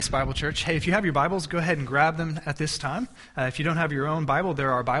Bible Church. Hey, if you have your Bibles, go ahead and grab them at this time. If you don't have your own Bible,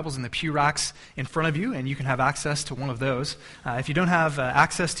 there are Bibles in the pew racks in front of you, and you can have access to one of those. If you don't have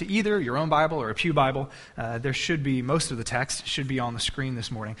access to either your own Bible or a pew Bible, there should be, most of the text should be on the screen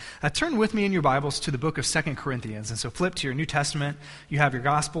this morning. Turn with me in your Bibles to the book of 2 Corinthians. And so flip to your New Testament. You have your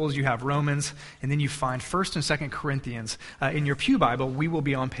Gospels, you have Romans, and then you find 1 and 2 Corinthians. In your pew Bible, we will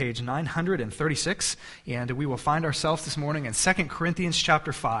be on page 936, and we will find ourselves this morning in 2 Corinthians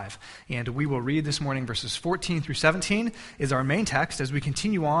chapter 5. And we will read this morning verses 14 through 17 is our main text as we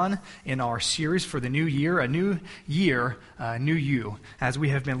continue on in our series for the new year, a new year, new you, as we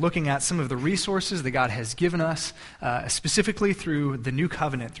have been looking at some of the resources that God has given us, specifically through the new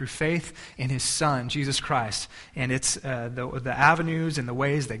covenant, through faith in His Son, Jesus Christ. And it's the avenues and the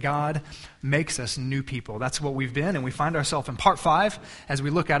ways that God makes us new people. That's what we've been, and we find ourselves in part 5 as we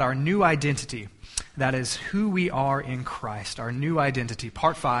look at our new identity. That is who we are in Christ, our new identity,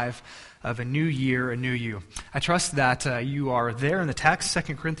 part 5 of a new year, a new you. I trust that you are there in the text,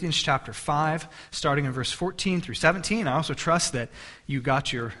 2 Corinthians chapter 5, starting in verse 14 through 17. I also trust that you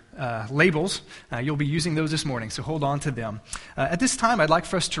got your labels. You'll be using those this morning, so hold on to them. At this time, I'd like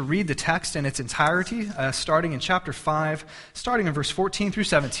for us to read the text in its entirety, starting in chapter 5, starting in verse 14 through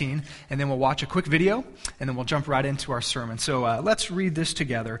 17, and then we'll watch a quick video, and then we'll jump right into our sermon. So let's read this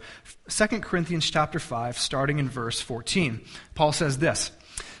together. 2 Corinthians chapter 5, starting in verse 14. Paul says this,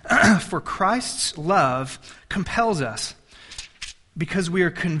 "For Christ's love compels us, because we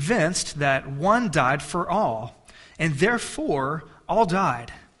are convinced that one died for all, and therefore all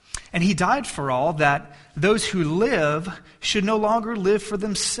died. And He died for all, that those who live should no longer live for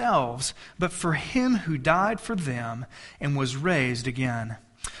themselves, but for Him who died for them and was raised again.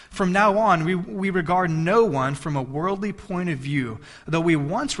 From now on, we regard no one from a worldly point of view. Though we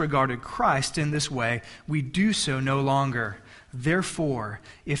once regarded Christ in this way, we do so no longer. Therefore,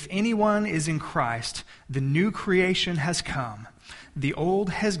 if anyone is in Christ, the new creation has come. The old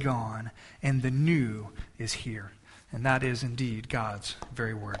has gone, and the new is here." And that is indeed God's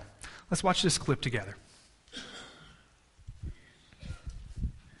very word. Let's watch this clip together.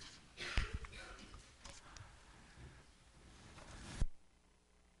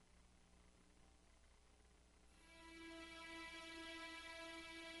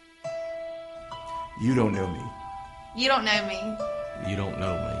 You don't know me. You don't know me. You don't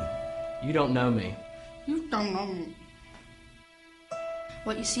know me. You don't know me. You don't know me.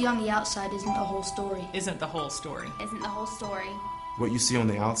 What you see on the outside isn't the whole story. Isn't the whole story. Isn't the whole story. What you see on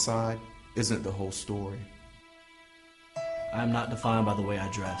the outside isn't the whole story. I am not defined by the way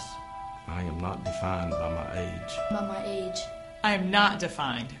I dress. I am not defined by my age. By my age. I am not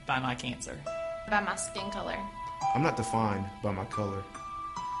defined by my cancer. By my skin color. I'm not defined by my color.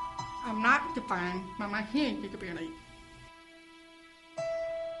 I'm not defined by my hearing disability.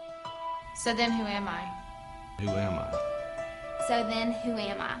 So then who am I? Who am I? So then who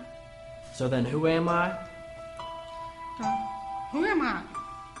am I? So then who am I? So, who am I?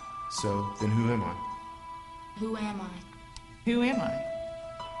 So then who am I? Who am I? Who am I?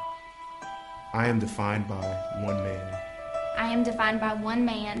 I am defined by one man. I am defined by one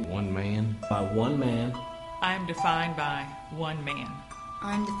man. One man. By one man. I am defined by one man.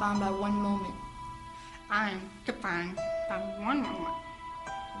 I am defined by one moment. I am defined by one moment.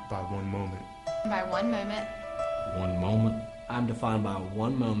 By one moment. By one moment. One moment. I am defined by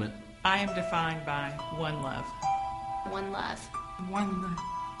one moment. I am defined by one love. One love. One love.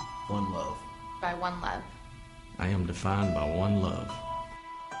 One love. By one love. I am defined by one love.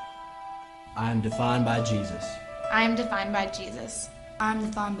 I am defined by Jesus. I am defined by Jesus. I am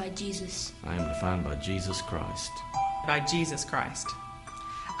defined by Jesus. I am defined by Jesus Christ. By Jesus Christ.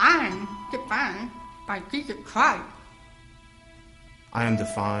 I am defined by Jesus Christ. I am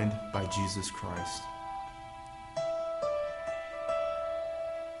defined by Jesus Christ.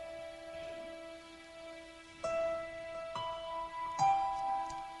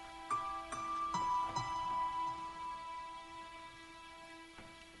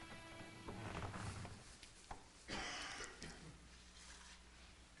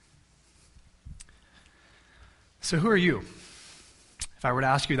 So who are you? If I were to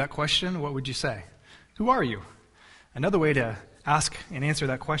ask you that question, what would you say? Who are you? Another way to ask and answer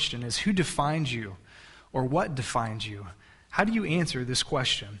that question is, who defines you, or what defines you? How do you answer this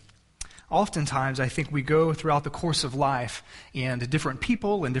question? Oftentimes, I think we go throughout the course of life, and different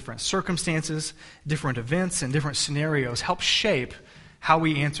people and different circumstances, different events and different scenarios help shape how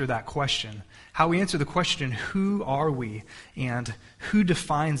we answer that question. How we answer the question, who are we, and who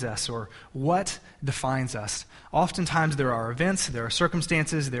defines us, or what defines us. Oftentimes there are events, there are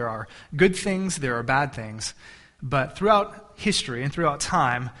circumstances, there are good things, there are bad things. But throughout history and throughout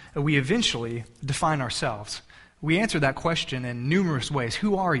time, we eventually define ourselves. We answer that question in numerous ways.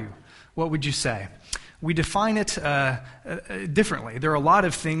 Who are you? What would you say? We define it differently. There are a lot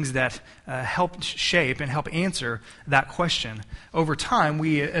of things that help shape and help answer that question. Over time,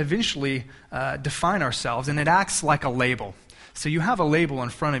 we eventually define ourselves, and it acts like a label. So you have a label in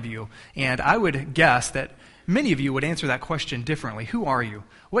front of you, and I would guess that many of you would answer that question differently. Who are you?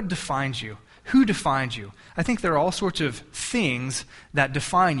 What defines you? Who defines you? I think there are all sorts of things that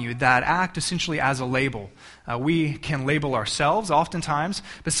define you that act essentially as a label. We can label ourselves oftentimes,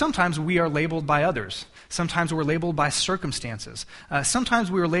 but sometimes we are labeled by others. Sometimes we're labeled by circumstances. Sometimes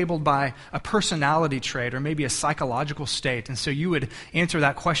we are labeled by a personality trait or maybe a psychological state. And so you would answer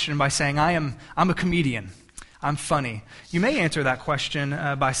that question by saying, I'm a comedian. I'm funny. You may answer that question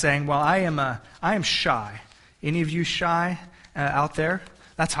by saying, well, I am shy. Any of you shy out there?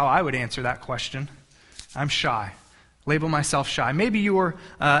 That's how I would answer that question. I'm shy. Label myself shy. Maybe you're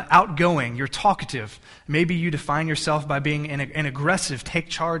outgoing, you're talkative. Maybe you define yourself by being an aggressive, take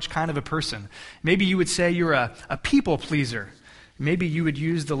charge kind of a person. Maybe you would say you're a people pleaser. Maybe you would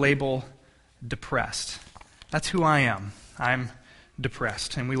use the label depressed. That's who I am. I'm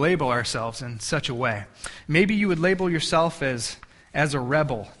depressed. And we label ourselves in such a way. Maybe you would label yourself as a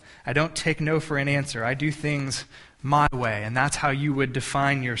rebel. I don't take no for an answer. I do things my way. And that's how you would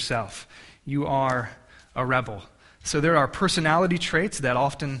define yourself. You are a rebel. So there are personality traits that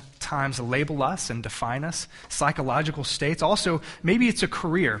oftentimes label us and define us, psychological states. Also, maybe it's a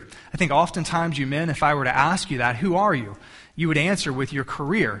career. I think oftentimes you men, if I were to ask you that, who are you? You would answer with your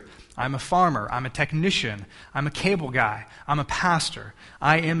career. I'm a farmer. I'm a technician. I'm a cable guy. I'm a pastor.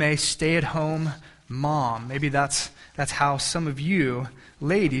 I am a stay-at-home mom. Maybe that's how some of you,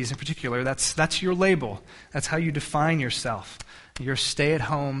 ladies in particular, that's your label. That's how you define yourself. You're a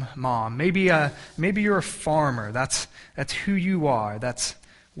stay-at-home mom. Maybe you're a farmer. That's who you are. That's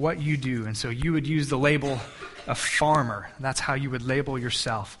what you do. And so you would use the label of farmer. That's how you would label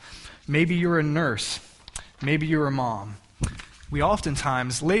yourself. Maybe you're a nurse. Maybe you're a mom. We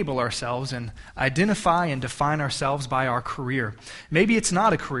oftentimes label ourselves and identify and define ourselves by our career. Maybe it's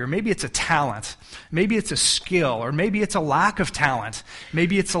not a career. Maybe it's a talent. Maybe it's a skill, or maybe it's a lack of talent.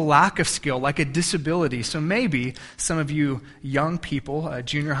 Maybe it's a lack of skill, like a disability. So maybe some of you young people,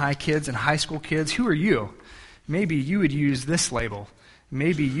 junior high kids and high school kids, who are you? Maybe you would use this label.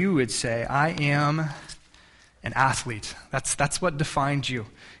 Maybe you would say, I am an athlete. That's what defines you.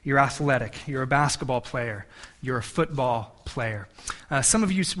 You're athletic. You're a basketball player. You're a football player. Some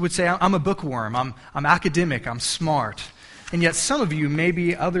of you would say, I'm a bookworm. I'm academic. I'm smart. And yet some of you,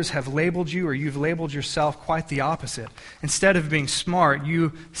 maybe others have labeled you, or you've labeled yourself quite the opposite. Instead of being smart,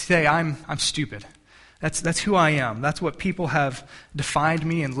 you say, I'm stupid. That's who I am. That's what people have defined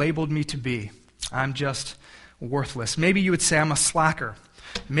me and labeled me to be. I'm just worthless. Maybe you would say I'm a slacker.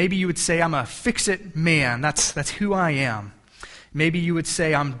 Maybe you would say I'm a fix-it man. That's who I am. Maybe you would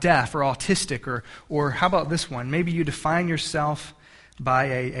say I'm deaf or autistic, or how about this one? Maybe you define yourself by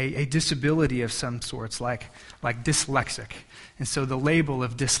a disability of some sorts, like dyslexic. And so the label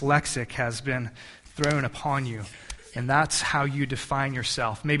of dyslexic has been thrown upon you, and that's how you define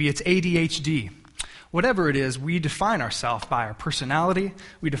yourself. Maybe it's ADHD. Whatever it is, we define ourselves by our personality,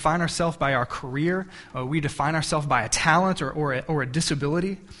 we define ourselves by our career, we define ourselves by a talent or a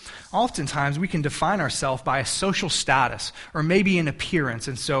disability. Oftentimes, we can define ourselves by a social status or maybe an appearance.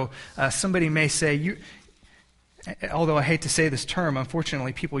 And so somebody may say, although I hate to say this term,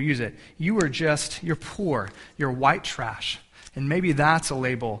 unfortunately people use it, you're poor, you're white trash. And maybe that's a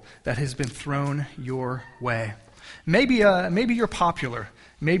label that has been thrown your way. Maybe you're popular.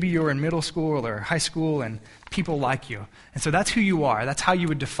 Maybe you're in middle school or high school and people like you. And so that's who you are. That's how you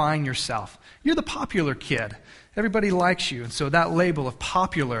would define yourself. You're the popular kid. Everybody likes you. And so that label of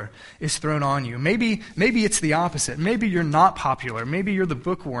popular is thrown on you. Maybe it's the opposite. Maybe you're not popular. Maybe you're the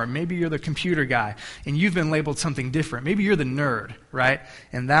bookworm. Maybe you're the computer guy. And you've been labeled something different. Maybe you're the nerd, right?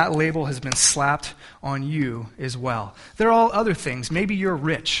 And that label has been slapped on you as well. There are all other things. Maybe you're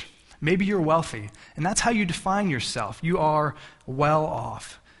rich. Maybe you're wealthy, and that's how you define yourself. You are well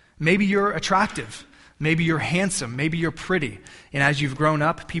off. Maybe you're attractive. Maybe you're handsome. Maybe you're pretty. And as you've grown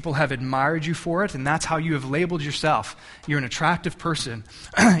up, people have admired you for it, and that's how you have labeled yourself. You're an attractive person,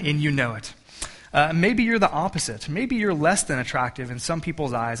 and you know it. Maybe you're the opposite. Maybe you're less than attractive in some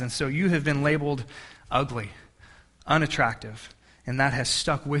people's eyes, and so you have been labeled ugly, unattractive, and that has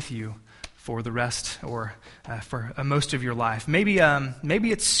stuck with you for the rest or for most of your life. Maybe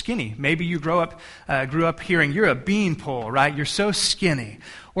it's skinny. Maybe you grew up hearing you're a beanpole, right? You're so skinny.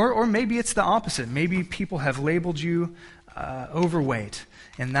 Or maybe it's the opposite. Maybe people have labeled you overweight,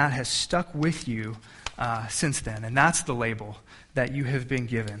 and that has stuck with you since then, and that's the label that you have been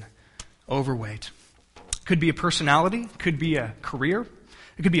given: overweight. Could be a personality, could be a career,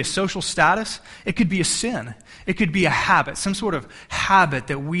 it could be a social status, it could be a sin, it could be a habit, some sort of habit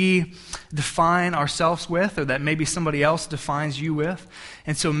that we define ourselves with, or that maybe somebody else defines you with.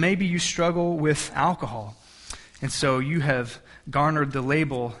 And so maybe you struggle with alcohol, and so you have garnered the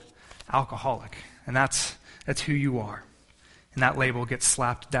label alcoholic, and that's who you are. And that label gets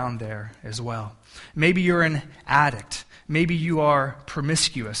slapped down there as well. Maybe you're an addict. Maybe you are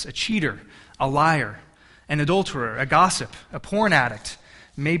promiscuous, a cheater, a liar, an adulterer, a gossip, a porn addict.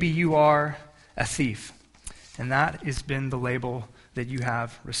 Maybe you are a thief. And that has been the label that you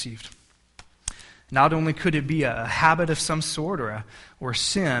have received. Not only could it be a habit of some sort or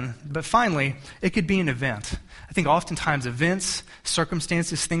sin, but finally, it could be an event. I think oftentimes events,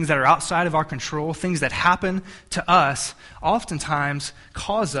 circumstances, things that are outside of our control, things that happen to us, oftentimes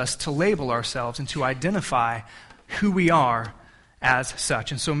cause us to label ourselves and to identify who we are as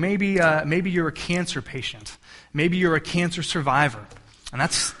such. And so maybe you're a cancer patient. Maybe you're a cancer survivor, and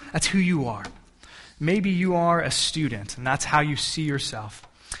that's who you are. Maybe you are a student, and that's how you see yourself.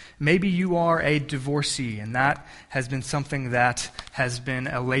 Maybe you are a divorcee, and that has been something that has been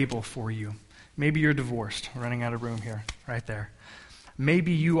a label for you. Maybe you're divorced. We're running out of room here, right there.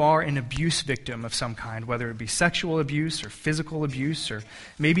 Maybe you are an abuse victim of some kind, whether it be sexual abuse or physical abuse or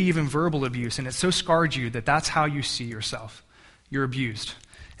maybe even verbal abuse, and it so scarred you that that's how you see yourself. You're abused.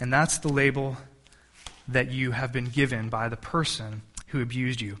 And that's the label that you have been given by the person who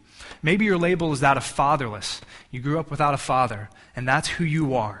abused you. Maybe your label is that of fatherless. You grew up without a father, and that's who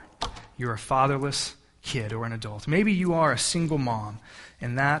you are. You're a fatherless kid or an adult. Maybe you are a single mom,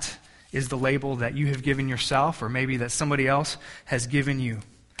 and that is the label that you have given yourself, or maybe that somebody else has given you,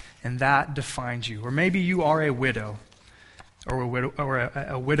 and that defines you. Or maybe you are a widow, or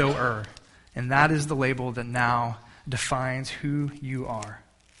a widower, and that is the label that now defines who you are.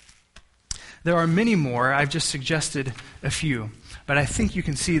 There are many more. I've just suggested a few. But I think you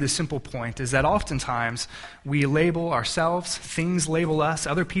can see the simple point is that oftentimes we label ourselves, things label us,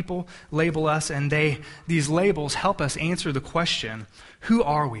 other people label us, and these labels help us answer the question, who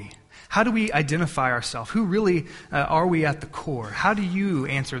are we? How do we identify ourselves? Who really are we at the core? How do you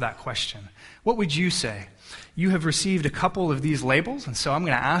answer that question? What would you say? You have received a couple of these labels, and so I'm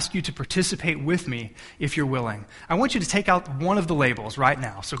going to ask you to participate with me if you're willing. I want you to take out one of the labels right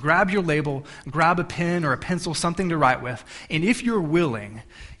now. So grab your label, grab a pen or a pencil, something to write with, and if you're willing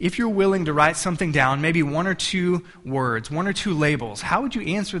to write something down, maybe one or two words, one or two labels, how would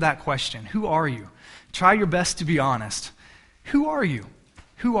you answer that question? Who are you? Try your best to be honest. Who are you?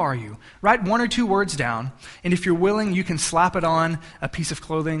 Who are you? Write one or two words down, and if you're willing, you can slap it on a piece of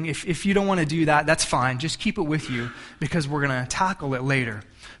clothing. If you don't want to do that, that's fine. Just keep it with you because we're going to tackle it later.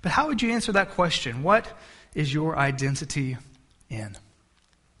 But how would you answer that question? What is your identity in?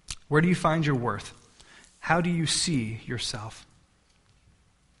 Where do you find your worth? How do you see yourself?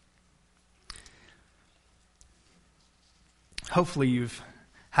 Hopefully you've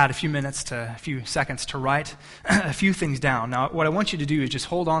had a few seconds to write a few things down. Now, what I want you to do is just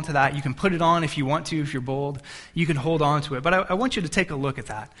hold on to that. You can put it on if you want to, if you're bold. You can hold on to it. But I want you to take a look at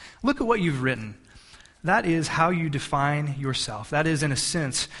that. Look at what you've written. That is how you define yourself. That is, in a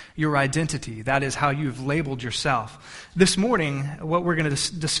sense, your identity. That is how you've labeled yourself. This morning, what we're going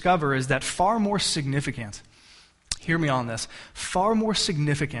to discover is that far more significant, hear me on this, far more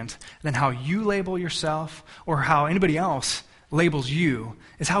significant than how you label yourself or how anybody else labels you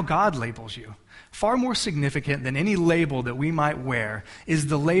is how God labels you. Far more significant than any label that we might wear is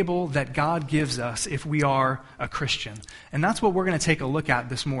the label that God gives us if we are a Christian. And that's what we're going to take a look at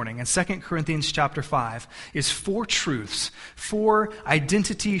this morning. In 2 Corinthians chapter 5 is 4 truths, 4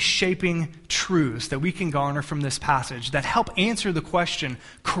 identity-shaping truths that we can garner from this passage that help answer the question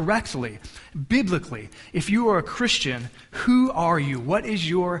correctly, biblically. If you are a Christian, who are you? What is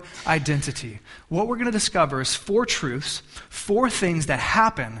your identity? What we're going to discover is 4 truths, 4 things that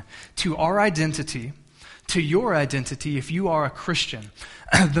happen to our identity, to your identity if you are a Christian.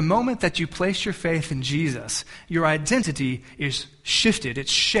 The moment that you place your faith in Jesus, your identity is shifted,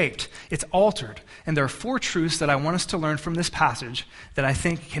 it's shaped, it's altered. And there are 4 truths that I want us to learn from this passage that I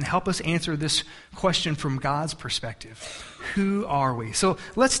think can help us answer this question from God's perspective. Who are we? So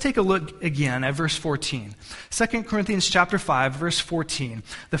let's take a look again at verse 14. 2 Corinthians chapter 5, verse 14.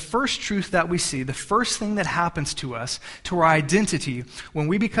 The first truth that we see, the first thing that happens to us, to our identity when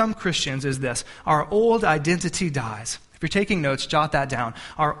we become Christians is this. Our old identity dies. If you're taking notes, jot that down.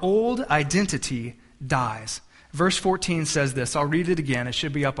 Our old identity dies. Verse 14 says this. I'll read it again. It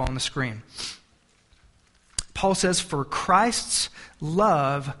should be up on the screen. Paul says, "For Christ's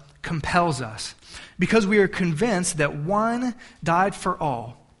love compels us, because we are convinced that one died for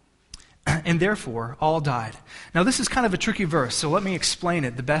all, and therefore all died. Now this is kind of a tricky verse, so let me explain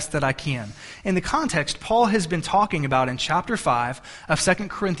it the best that I can. In the context, Paul has been talking about in chapter 5 of 2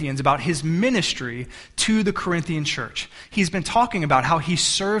 Corinthians about his ministry to the Corinthian church. He's been talking about how he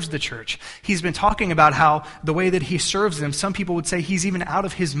serves the church. He's been talking about how the way that he serves them, some people would say he's even out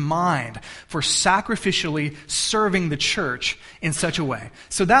of his mind for sacrificially serving the church in such a way.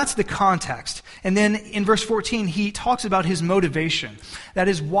 So that's the context. And then in verse 14, he talks about his motivation. That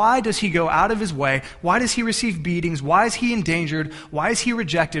is, why does he go out of his way? Why does he receive beatings? Why is he endangered? Why is he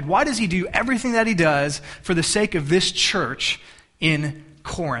rejected? Why does he do everything that he does for the sake of this church in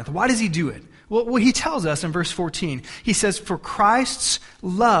Corinth? Why does he do it? Well, he tells us in verse 14, he says, for Christ's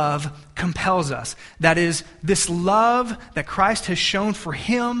love compels us. That is, this love that Christ has shown for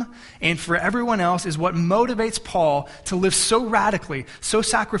him and for everyone else is what motivates Paul to live so radically, so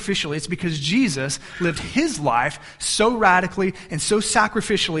sacrificially. It's because Jesus lived his life so radically and so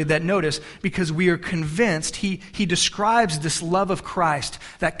sacrificially that, notice, because we are convinced, he describes this love of Christ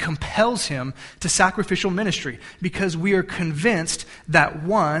that compels him to sacrificial ministry, because we are convinced that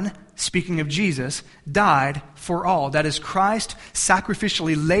one, speaking of Jesus, died for all. That is, Christ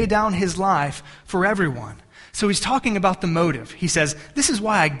sacrificially laid down his life for everyone. So he's talking about the motive. He says, this is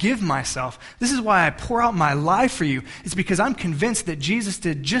why I give myself. This is why I pour out my life for you. It's because I'm convinced that Jesus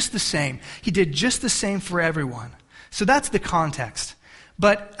did just the same. He did just the same for everyone. So that's the context.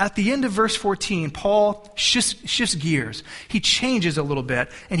 But at the end of verse 14, Paul shifts gears. He changes a little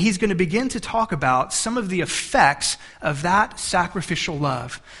bit, and he's going to begin to talk about some of the effects of that sacrificial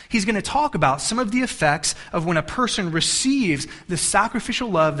love. He's going to talk about some of the effects of when a person receives the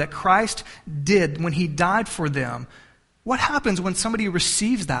sacrificial love that Christ did when he died for them. What happens when somebody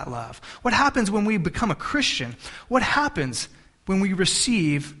receives that love? What happens when we become a Christian? What happens when we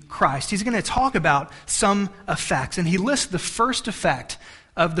receive Christ? He's going to talk about some effects, and he lists the first effect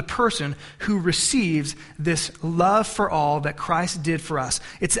of the person who receives this love for all that Christ did for us.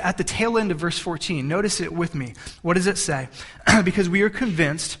 It's at the tail end of verse 14. Notice it with me. What does it say? Because we are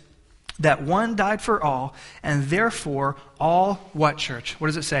convinced that one died for all, and therefore all, what, church? What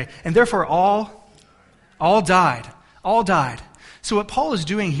does it say? And therefore all died. All died. So what Paul is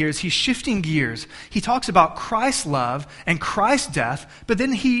doing here is he's shifting gears. He talks about Christ's love and Christ's death, but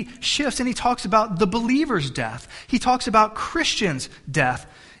then he shifts and he talks about the believer's death. He talks about Christians' death.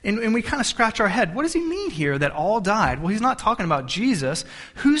 And we kind of scratch our head. What does he mean here that all died? Well, he's not talking about Jesus.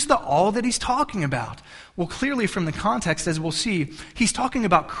 Who's the all that he's talking about? Well, clearly from the context, as we'll see, he's talking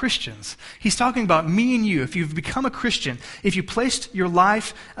about Christians. He's talking about me and you. If you've become a Christian, if you placed your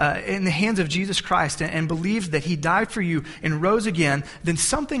life in the hands of Jesus Christ and believed that he died for you and rose again, then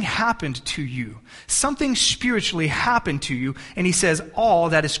something happened to you. Something spiritually happened to you. And he says all,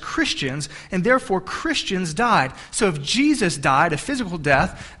 that is Christians, and therefore Christians died. So if Jesus died a physical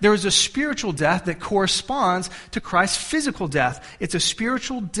death, there is a spiritual death that corresponds to Christ's physical death. It's a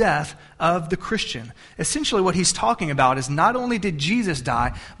spiritual death of the Christian. Essentially what he's talking about is not only did Jesus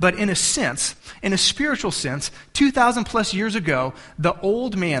die, but in a sense, in a spiritual sense, 2,000 plus years ago, the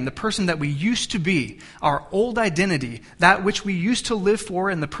old man, the person that we used to be, our old identity, that which we used to live for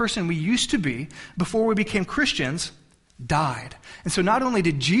and the person we used to be before we became Christians, died. And so not only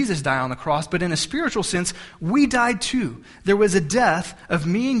did Jesus die on the cross, but in a spiritual sense, we died too. There was a death of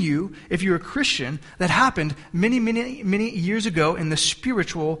me and you, if you're a Christian, that happened many, many, many years ago in the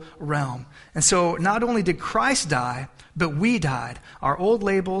spiritual realm. And so not only did Christ die, but we died. Our old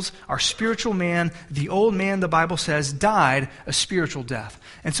labels, our spiritual man, the old man, the Bible says, died a spiritual death.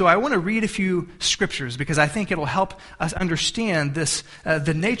 And so I want to read a few scriptures because I think it'll help us understand this,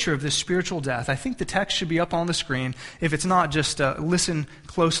 the nature of this spiritual death. I think the text should be up on the screen. If it's not, just listen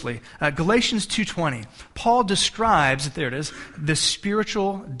closely. Galatians 2:20. Paul describes, there it is, the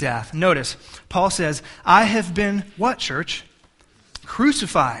spiritual death. Notice, Paul says, I have been, what, church?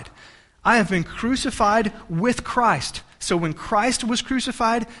 Crucified. I have been crucified with Christ. So when Christ was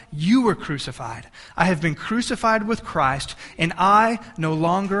crucified, you were crucified. I have been crucified with Christ, and I no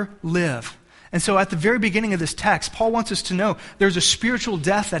longer live. And so at the very beginning of this text, Paul wants us to know there's a spiritual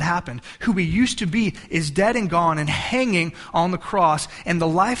death that happened. Who we used to be is dead and gone and hanging on the cross. And the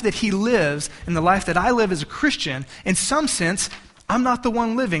life that he lives, and the life that I live as a Christian, in some sense, I'm not the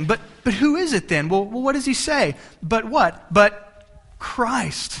one living. But who is it then? Well, what does he say? But what? But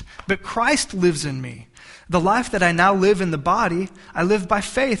Christ. But Christ lives in me. The life that I now live in the body, I live by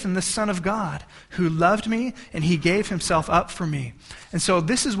faith in the Son of God, who loved me and he gave himself up for me. And so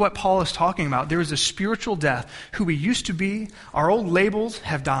this is what Paul is talking about. There is a spiritual death. Who we used to be, our old labels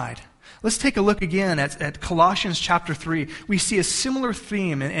have died. Let's take a look again at Colossians chapter 3. We see a similar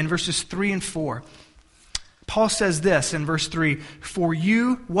theme in verses 3 and 4. Paul says this in verse 3, "For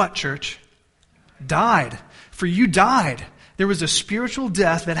you," what, church? "Died. For you died." There was a spiritual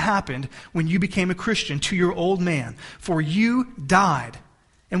death that happened when you became a Christian to your old man. For you died.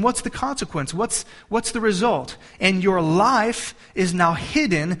 And what's the consequence? What's the result? "And your life is now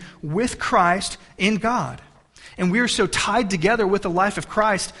hidden with Christ in God." And we are so tied together with the life of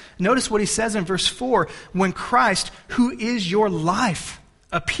Christ. Notice what he says in verse 4. "When Christ, who is your life,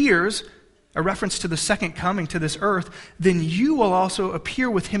 appears," a reference to the second coming to this earth, "then you will also appear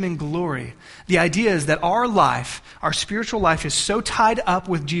with him in glory." The idea is that our life, our spiritual life, is so tied up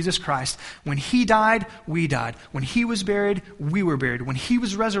with Jesus Christ. When he died, we died. When he was buried, we were buried. When he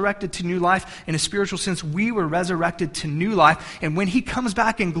was resurrected to new life, in a spiritual sense, we were resurrected to new life. And when he comes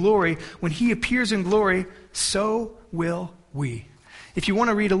back in glory, when he appears in glory, so will we. If you want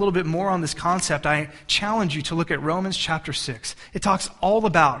to read a little bit more on this concept, I challenge you to look at Romans chapter 6. It talks all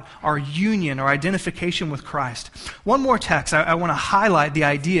about our union, our identification with Christ. One more text, I want to highlight the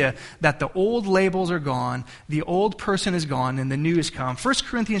idea that the old labels are gone, the old person is gone, and the new has come. 1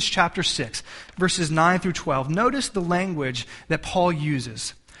 Corinthians chapter 6, verses 9 through 12. Notice the language that Paul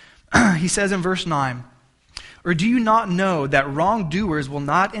uses. He says in verse 9, "Or do you not know that wrongdoers will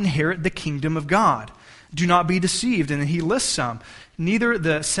not inherit the kingdom of God? Do not be deceived." And then he lists some. "Neither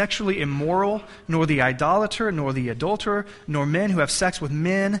the sexually immoral, nor the idolater, nor the adulterer, nor men who have sex with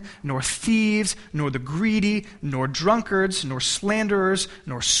men, nor thieves, nor the greedy, nor drunkards, nor slanderers,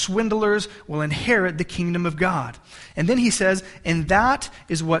 nor swindlers will inherit the kingdom of God." And then he says, "And that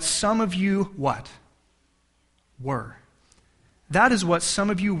is what some of you," what? "Were." That is what some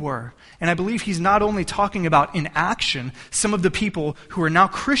of you were. And I believe he's not only talking about in action, some of the people who are now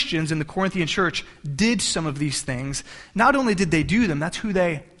Christians in the Corinthian church did some of these things. Not only did they do them, that's who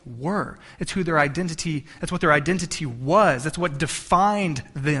they were. It's who their identity, that's what their identity was. That's what defined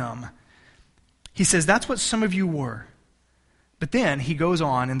them. He says, that's what some of you were. But then he goes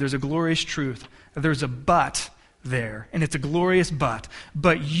on, and there's a glorious truth. There's a but there, and it's a glorious but.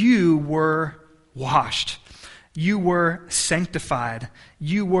 "But you were washed. You were sanctified.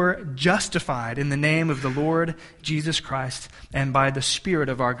 You were justified in the name of the Lord Jesus Christ and by the Spirit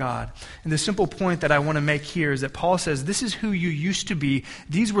of our God." And the simple point that I want to make here is that Paul says, this is who you used to be.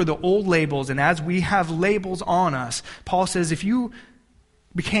 These were the old labels, and as we have labels on us, Paul says, if you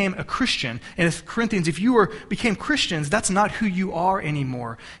became a Christian, and if Corinthians, if you became Christians, that's not who you are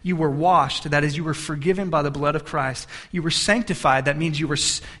anymore. You were washed, that is, you were forgiven by the blood of Christ. You were sanctified, that means you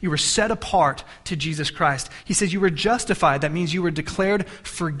were set apart to Jesus Christ. He says you were justified, that means you were declared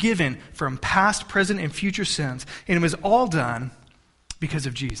forgiven from past, present, and future sins. And it was all done because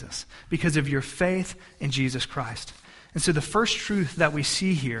of Jesus, because of your faith in Jesus Christ. And so the first truth that we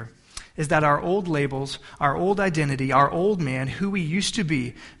see here is that our old labels, our old identity, our old man, who we used to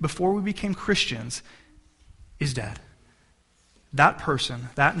be before we became Christians, is dead. That person,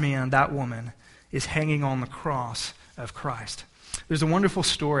 that man, that woman is hanging on the cross of Christ. There's a wonderful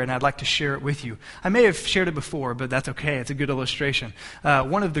story, and I'd like to share it with you. I may have shared it before, but that's okay. It's a good illustration.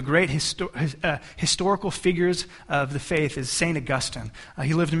 One of the great historical figures of the faith is St. Augustine.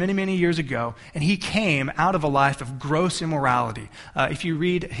 He lived many, many years ago, and he came out of a life of gross immorality. If you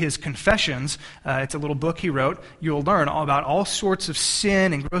read his Confessions, it's a little book he wrote, you'll learn all about all sorts of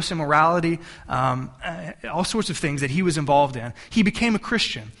sin and gross immorality, all sorts of things that he was involved in. He became a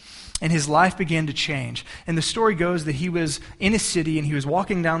Christian, and his life began to change. And the story goes that he was in a city and he was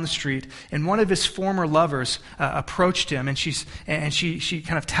walking down the street, and one of his former lovers approached him, and she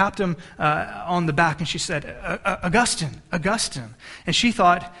kind of tapped him on the back, and she said, Augustine. And she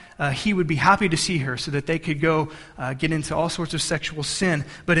thought he would be happy to see her so that they could go get into all sorts of sexual sin.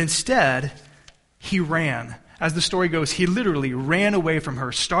 But instead, he ran. As the story goes, he literally ran away from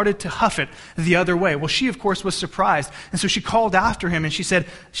her, started to huff it the other way. Well, she, of course, was surprised. And so she called after him and she said,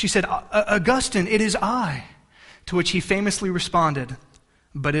 Augustine, it is I. To which he famously responded,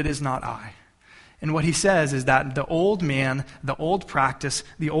 but it is not I. And what he says is that the old man, the old practice,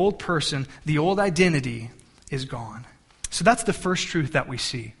 the old person, the old identity is gone. So that's the first truth that we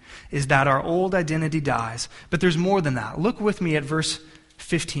see, is that our old identity dies. But there's more than that. Look with me at verse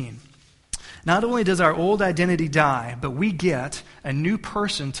 15. Not only does our old identity die, but we get a new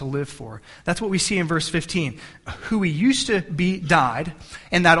person to live for. That's what we see in verse 15. Who we used to be died,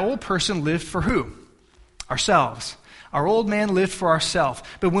 and that old person lived for who? Ourselves. Our old man lived for ourselves.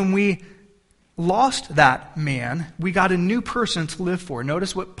 But when we lost that man, we got a new person to live for.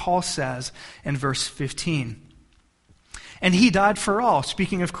 Notice what Paul says in verse 15. And he died for all,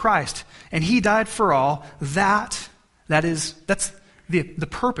 speaking of Christ. And he died for all, that's the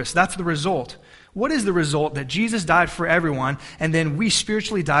purpose. That's the result. What is the result? That Jesus died for everyone, and then we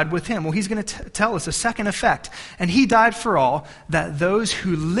spiritually died with him. Well, he's going to tell us a second effect. And he died for all, that those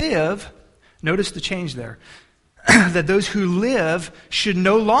who live, notice the change there, that those who live should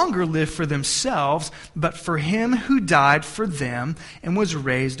no longer live for themselves, but for him who died for them and was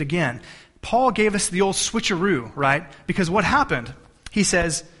raised again. Paul gave us the old switcheroo, right? Because what happened? He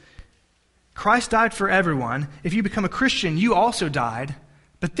says, Christ died for everyone. If you become a Christian, you also died.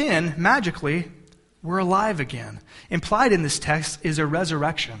 But then, magically, we're alive again. Implied in this text is a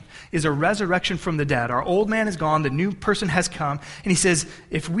resurrection from the dead. Our old man is gone, the new person has come, and he says,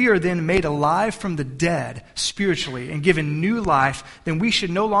 if we are then made alive from the dead spiritually and given new life, then we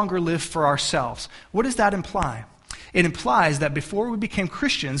should no longer live for ourselves. What does that imply? It implies that before we became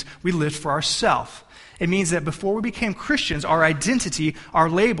Christians, we lived for ourselves. It means that before we became Christians, our identity, our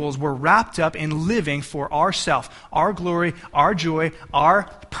labels were wrapped up in living for ourselves, our glory, our joy, our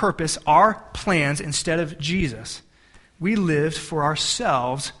purpose, our plans instead of Jesus. We lived for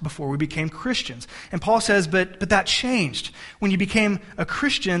ourselves before we became Christians. And Paul says, but that changed. When you became a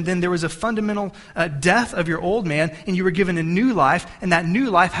Christian, then there was a fundamental death of your old man, and you were given a new life, and that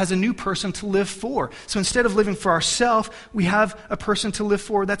new life has a new person to live for. So instead of living for ourselves, we have a person to live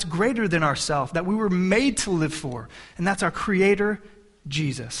for that's greater than ourselves, that we were made to live for. And that's our Creator,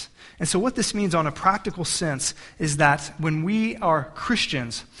 Jesus. And so what this means on a practical sense is that when we are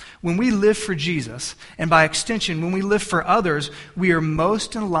Christians, when we live for Jesus, and by extension, when we live for others, we are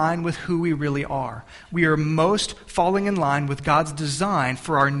most in line with who we really are. We are most falling in line with God's design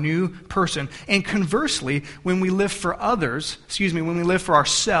for our new person. And conversely, when we live for others, when we live for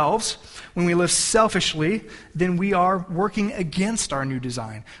ourselves, when we live selfishly, then we are working against our new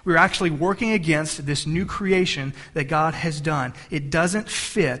design. We're actually working against this new creation that God has done. It doesn't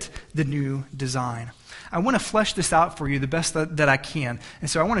fit the new design. I want to flesh this out for you the best that I can. And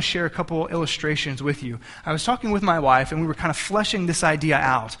so I want to share a couple illustrations with you. I was talking with my wife, and we were kind of fleshing this idea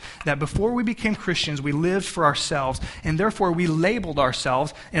out, that before we became Christians, we lived for ourselves, and therefore we labeled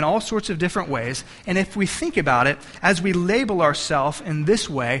ourselves in all sorts of different ways. And if we think about it, as we label ourselves in this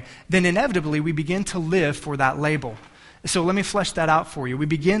way, then inevitably we begin to live for that label. So let me flesh that out for you. We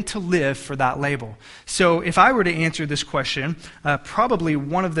begin to live for that label. So if I were to answer this question, probably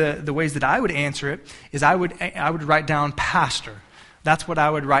one of the ways that I would answer it is I would write down pastor. That's what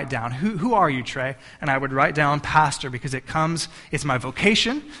I would write down. Who are you, Trey? And I would write down pastor because it's my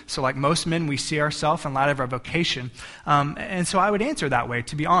vocation. So like most men, we see ourselves in light of our vocation. And so I would answer that way,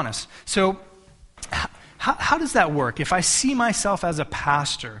 to be honest. So how does that work? If I see myself as a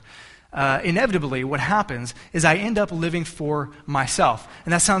pastor, inevitably what happens is I end up living for myself.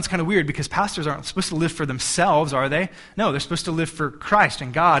 And that sounds kind of weird because pastors aren't supposed to live for themselves, are they? No, they're supposed to live for Christ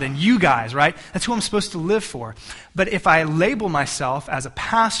and God and you guys, right? That's who I'm supposed to live for. But if I label myself as a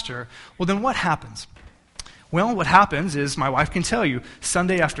pastor, well, then what happens? Well, what happens is my wife can tell you,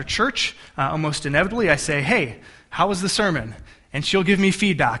 Sunday after church, almost inevitably I say, hey, how was the sermon? And she'll give me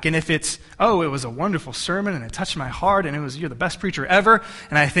feedback. And if it's, it was a wonderful sermon and it touched my heart and you're the best preacher ever.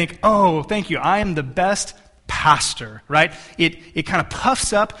 And I think, thank you. I am the best pastor, right? It kind of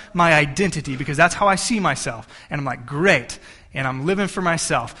puffs up my identity because that's how I see myself. And I'm like, great. And I'm living for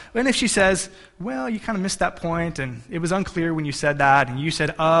myself. And if she says, well, you kind of missed that point and it was unclear when you said that and you said,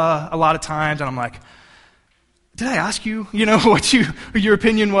 a lot of times. And I'm like, did I ask you, what your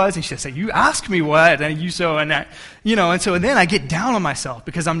opinion was? And she said, you asked me what? And so then I get down on myself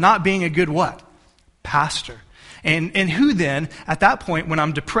because I'm not being a good what? Pastor. And who then, at that point, when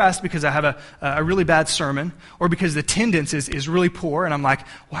I'm depressed because I have a really bad sermon or because the attendance is really poor and I'm like,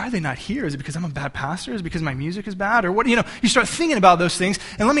 why are they not here? Is it because I'm a bad pastor? Is it because my music is bad? Or what? You start thinking about those things.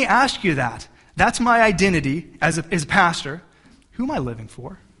 And let me ask you that. That's my identity as a pastor. Who am I living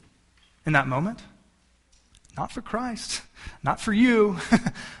for in that moment? Not for Christ, not for you.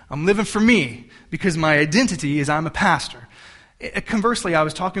 I'm living for me because my identity is I'm a pastor. Conversely, I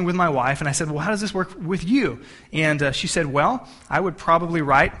was talking with my wife and I said, well, how does this work with you? And she said, well, I would probably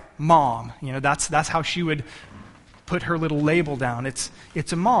write mom. That's how she would put her little label down. It's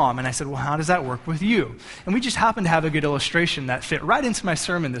a mom. And I said, well, how does that work with you? And we just happened to have a good illustration that fit right into my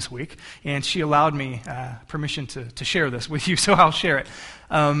sermon this week. And she allowed me permission to share this with you, so I'll share it.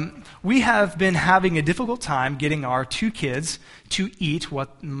 We have been having a difficult time getting our two kids to eat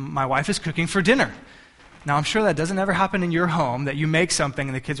what my wife is cooking for dinner. Now, I'm sure that doesn't ever happen in your home, that you make something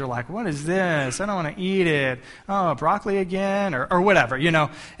and the kids are like, what is this? I don't want to eat it. Oh, broccoli again, or whatever,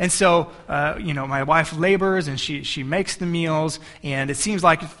 And so, my wife labors and she makes the meals, and it seems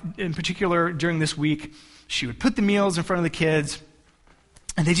like, in particular, during this week, she would put the meals in front of the kids,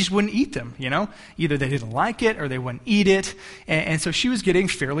 And they just wouldn't eat them, Either they didn't like it or they wouldn't eat it. And so she was getting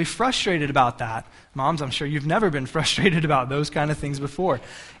fairly frustrated about that. Moms, I'm sure you've never been frustrated about those kind of things before.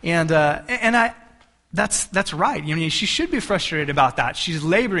 That's right. She should be frustrated about that. She's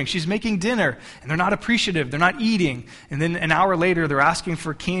laboring. She's making dinner, and they're not appreciative. They're not eating. And then an hour later, they're asking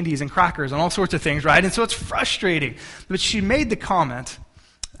for candies and crackers and all sorts of things, right? And so it's frustrating. But she made the comment,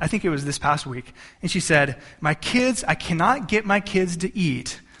 I think it was this past week, and she said, I cannot get my kids to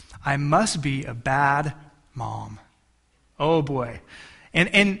eat. I must be a bad mom. Oh, boy.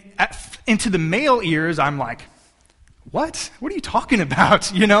 And into the male ears, I'm like, what? What are you talking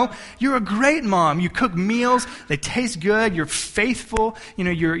about? You're a great mom. You cook meals. They taste good. You're faithful.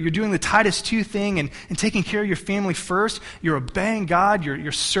 You're doing the Titus 2 thing and taking care of your family first. You're obeying God.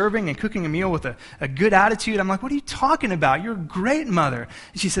 You're serving and cooking a meal with a good attitude. I'm like, what are you talking about? You're a great mother.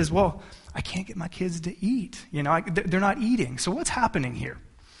 And she says, well, I can't get my kids to eat. They're not eating. So what's happening here?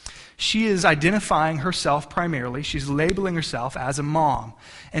 She is identifying herself primarily. She's labeling herself as a mom.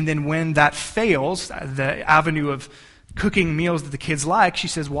 And then when that fails, the avenue of cooking meals that the kids like, she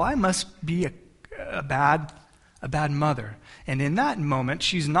says, well, I must be a bad mother. And in that moment,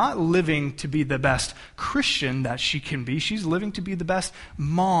 she's not living to be the best Christian that she can be. She's living to be the best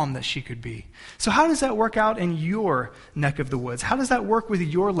mom that she could be. So how does that work out in your neck of the woods? How does that work with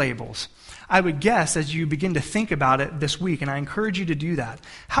your labels? I would guess as you begin to think about it this week, and I encourage you to do that,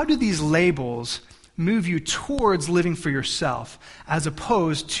 how do these labels move you towards living for yourself as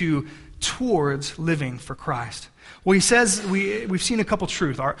opposed to towards living for Christ? Well, he says, we've seen a couple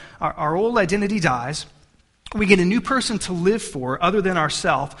truths. Our old identity dies. We get a new person to live for other than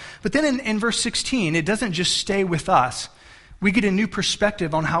ourselves. But then in verse 16, it doesn't just stay with us. We get a new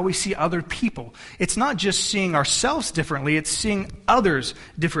perspective on how we see other people. It's not just seeing ourselves differently, it's seeing others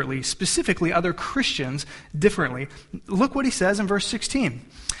differently, specifically other Christians differently. Look what he says in verse 16.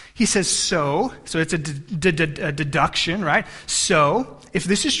 He says, so it's a deduction, right? So, if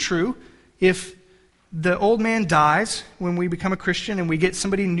this is true, if the old man dies when we become a Christian and we get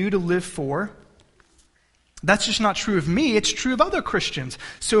somebody new to live for, that's just not true of me, it's true of other Christians.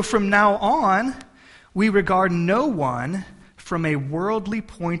 So from now on, we regard no one from a worldly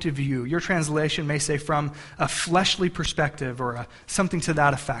point of view. Your translation may say from a fleshly perspective or something to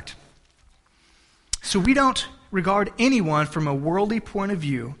that effect. So we don't regard anyone from a worldly point of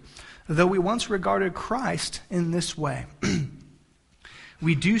view, though we once regarded Christ in this way.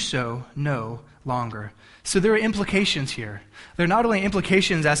 We do so no longer. So there are implications here. There are not only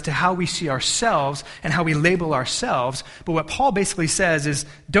implications as to how we see ourselves and how we label ourselves, but what Paul basically says is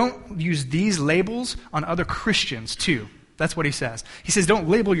don't use these labels on other Christians too. That's what he says. He says don't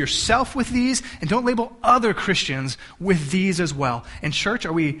label yourself with these and don't label other Christians with these as well. And church,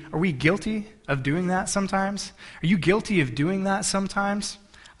 are we guilty of doing that sometimes? Are you guilty of doing that sometimes?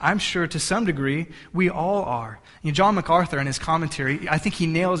 I'm sure to some degree we all are. John MacArthur in his commentary, I think he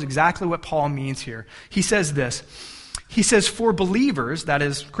nails exactly what Paul means here. He says this. He says, for believers, that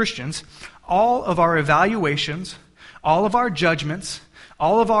is Christians, all of our evaluations, all of our judgments,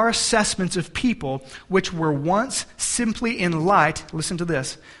 all of our assessments of people, which were once simply in light, listen to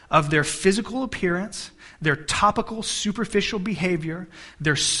this, of their physical appearance, their topical, superficial behavior,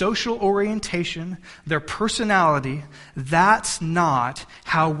 their social orientation, their personality, that's not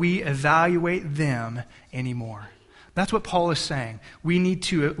how we evaluate them anymore. That's what Paul is saying. We need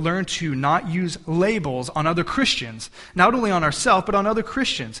to learn to not use labels on other Christians, not only on ourselves, but on other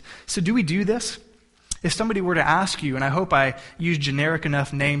Christians. So do we do this? If somebody were to ask you, and I hope I use generic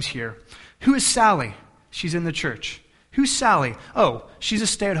enough names here, who is Sally? She's in the church. Who's Sally? Oh, she's a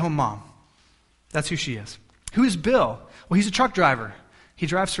stay-at-home mom. That's who she is. Who is Bill? Well, he's a truck driver. He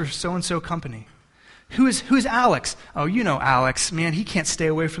drives for so-and-so company. Who is Alex? Oh, you know Alex. Man, he can't stay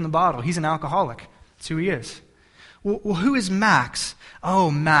away from the bottle. He's an alcoholic. That's who he is. Well, who is Max?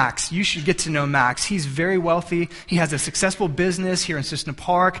 Oh, Max. You should get to know Max. He's very wealthy. He has a successful business here in Cissna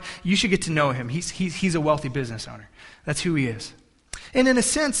Park. You should get to know him. He's a wealthy business owner. That's who he is. And in a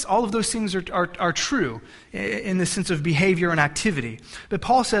sense, all of those things are true in the sense of behavior and activity. But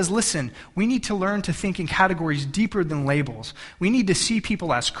Paul says, listen, we need to learn to think in categories deeper than labels. We need to see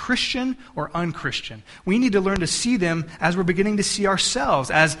people as Christian or unchristian. We need to learn to see them as we're beginning to see ourselves.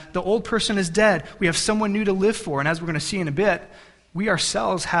 As the old person is dead, we have someone new to live for. And as we're going to see in a bit, we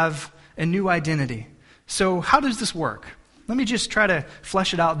ourselves have a new identity. So how does this work? Let me just try to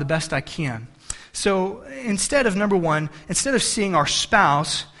flesh it out the best I can. So instead of seeing our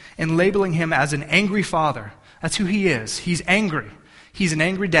spouse and labeling him as an angry father, that's who he is. He's angry. He's an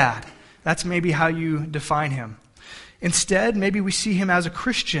angry dad. That's maybe how you define him. Instead, maybe we see him as a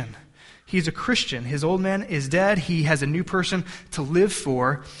Christian. He's a Christian. His old man is dead. He has a new person to live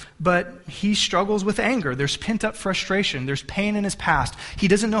for, but he struggles with anger. There's pent-up frustration. There's pain in his past. He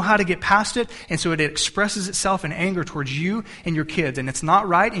doesn't know how to get past it, and so it expresses itself in anger towards you and your kids. And it's not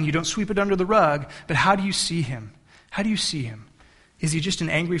right, and you don't sweep it under the rug, but how do you see him? How do you see him? Is he just an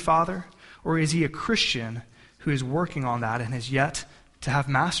angry father, or is he a Christian who is working on that and has yet to have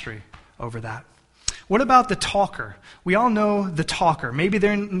mastery over that? What about the talker? We all know the talker. Maybe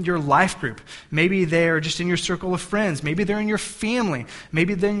they're in your life group. Maybe they're just in your circle of friends. Maybe they're in your family.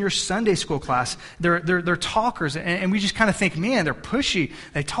 Maybe they're in your Sunday school class. They're talkers, and we just kind of think, man, they're pushy.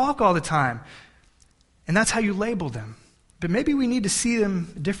 They talk all the time. And that's how you label them. But maybe we need to see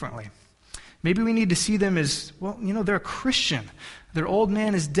them differently. Maybe we need to see them as, well, they're a Christian. Their old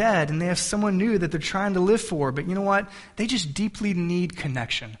man is dead, and they have someone new that they're trying to live for. But you know what? They just deeply need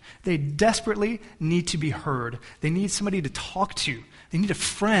connection. They desperately need to be heard. They need somebody to talk to. They need a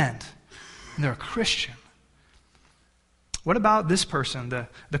friend, and they're a Christian. What about this person,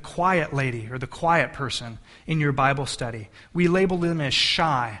 the quiet lady or the quiet person in your Bible study? We label them as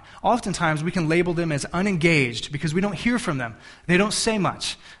shy. Oftentimes we can label them as unengaged because we don't hear from them. They don't say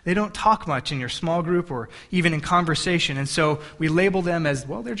much. They don't talk much in your small group or even in conversation. And so we label them as,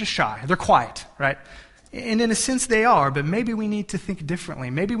 well, they're just shy. They're quiet, right? And in a sense they are, but maybe we need to think differently.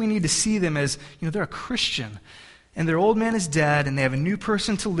 Maybe we need to see them as, they're a Christian. And their old man is dead, and they have a new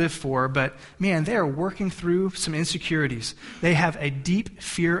person to live for, but man, they are working through some insecurities. They have a deep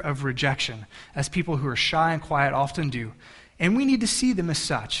fear of rejection, as people who are shy and quiet often do. And we need to see them as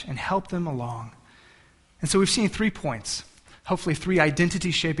such and help them along. And so we've seen 3 points, hopefully 3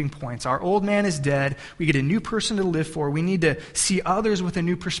 identity-shaping points. Our old man is dead. We get a new person to live for. We need to see others with a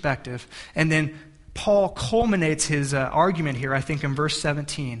new perspective. And then Paul culminates his argument here, I think, in verse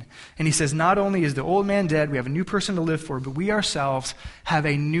 17. And he says, not only is the old man dead, we have a new person to live for, but we ourselves have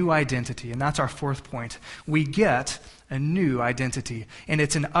a new identity. And that's our 4th point. We get a new identity. And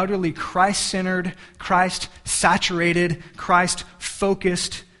it's an utterly Christ-centered, Christ-saturated,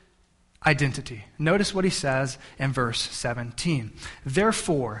 Christ-focused identity. Notice what he says in verse 17.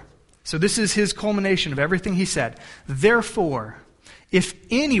 Therefore, so this is his culmination of everything he said. Therefore, if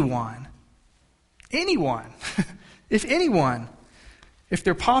anyone, if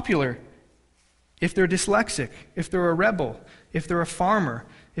they're popular, if they're dyslexic, if they're a rebel, if they're a farmer,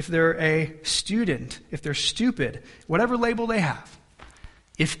 if they're a student, if they're stupid, whatever label they have,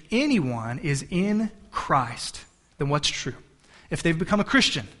 if anyone is in Christ, then what's true? If they've become a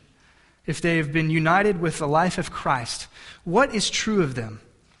Christian, if they've been united with the life of Christ, what is true of them?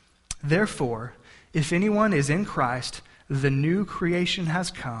 Therefore, if anyone is in Christ, the new creation has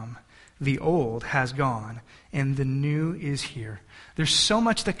come. The old has gone, and the new is here. There's so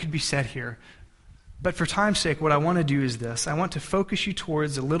much that could be said here. But for time's sake, what I want to do is this. I want to focus you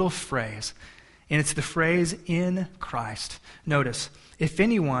towards a little phrase, and it's the phrase, in Christ. Notice, if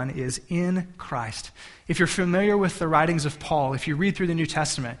anyone is in Christ. If you're familiar with the writings of Paul, if you read through the New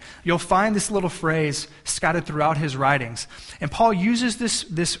Testament, you'll find this little phrase scattered throughout his writings. And Paul uses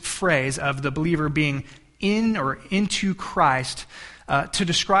this phrase of the believer being in or into Christ to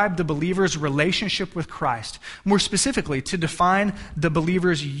describe the believer's relationship with Christ. More specifically, to define the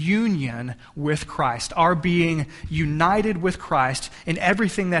believer's union with Christ, our being united with Christ in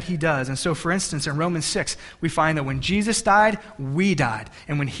everything that he does. And so, for instance, in Romans 6, we find that when Jesus died, we died.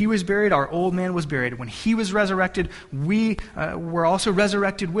 And when he was buried, our old man was buried. When he was resurrected, we were also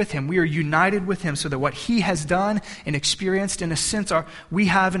resurrected with him. We are united with him so that what he has done and experienced, in a sense, we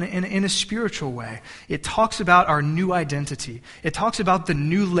have in a spiritual way. It talks about our new identity. It talks about the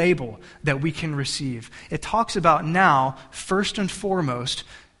new label that we can receive. It talks about now, first and foremost,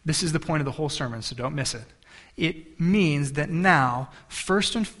 this is the point of the whole sermon, so don't miss it. It means that now,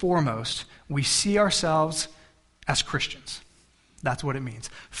 first and foremost, we see ourselves as Christians. That's what it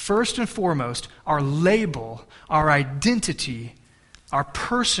means. First and foremost, our label, our identity, our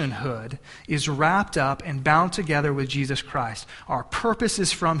personhood is wrapped up and bound together with Jesus Christ. Our purpose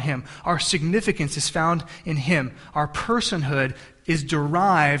is from him. Our significance is found in him. Our personhood is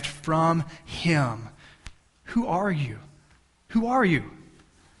derived from him. Who are you? Who are you?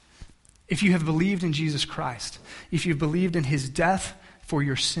 If you have believed in Jesus Christ, if you've believed in his death for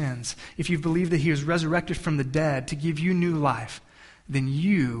your sins, if you've believed that he was resurrected from the dead to give you new life, then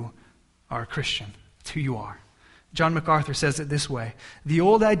you are a Christian. It's who you are. John MacArthur says it this way: the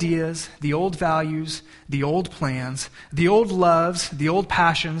old ideas, the old values, the old plans, the old loves, the old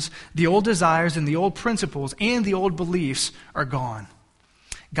passions, the old desires, and the old principles, and the old beliefs are gone.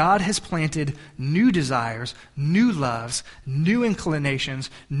 God has planted new desires, new loves, new inclinations,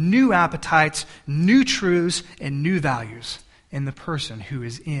 new appetites, new truths, and new values in the person who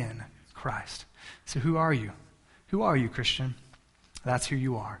is in Christ. So who are you? Who are you, Christian? That's who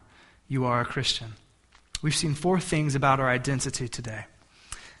you are. You are a Christian. We've seen 4 things about our identity today.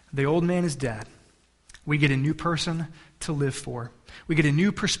 The old man is dead. We get a new person to live for. We get a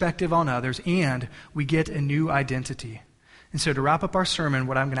new perspective on others, and we get a new identity. And so to wrap up our sermon,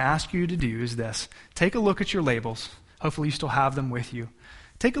 what I'm going to ask you to do is this. Take a look at your labels. Hopefully you still have them with you.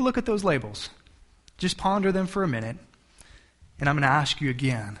 Take a look at those labels. Just ponder them for a minute. And I'm going to ask you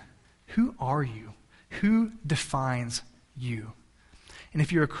again, who are you? Who defines you? And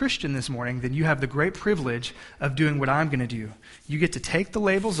if you're a Christian this morning, then you have the great privilege of doing what I'm going to do. You get to take the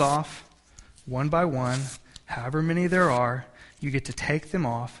labels off one by one, however many there are. You get to take them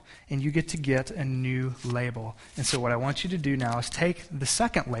off, and you get to get a new label. And so what I want you to do now is take the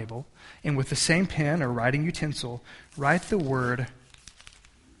second label, and with the same pen or writing utensil, write the word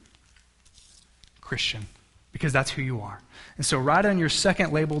Christian, because that's who you are. And so write on your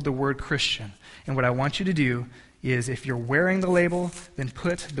second label the word Christian. And what I want you to do is, if you're wearing the label, then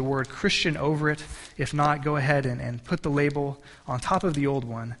put the word Christian over it. If not, go ahead and put the label on top of the old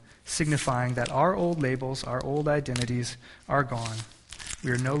one, signifying that our old labels, our old identities are gone. We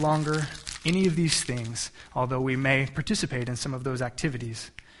are no longer any of these things, although we may participate in some of those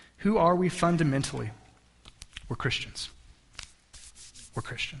activities. Who are we fundamentally? We're Christians. We're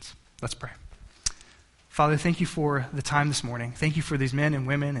Christians. Let's pray. Father, thank you for the time this morning. Thank you for these men and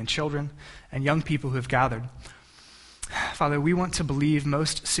women and children and young people who have gathered. Father, we want to believe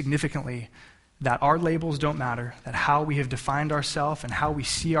most significantly that our labels don't matter, that how we have defined ourselves and how we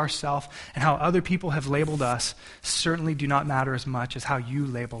see ourselves and how other people have labeled us certainly do not matter as much as how you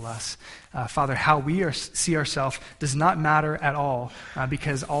label us. Father, how we see ourselves does not matter at all,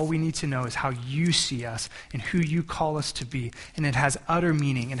 because all we need to know is how you see us and who you call us to be. And it has utter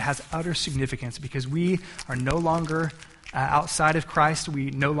meaning, it has utter significance, because we are no longer outside of Christ.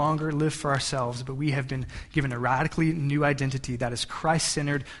 We no longer live for ourselves, but we have been given a radically new identity that is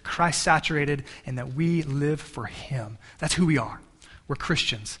Christ-centered, Christ-saturated, and that we live for Him. That's who we are. We're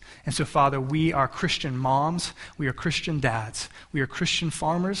Christians. And so, Father, we are Christian moms. We are Christian dads. We are Christian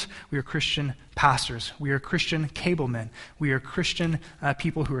farmers. We are Christian pastors. We are Christian cablemen. We are Christian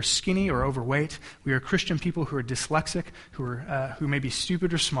people who are skinny or overweight. We are Christian people who are dyslexic, who may be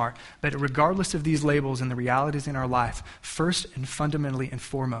stupid or smart. But regardless of these labels and the realities in our life, first and fundamentally and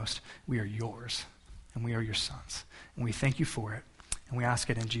foremost, we are yours, and we are your sons. And we thank you for it. And we ask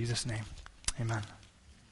it in Jesus' name. Amen.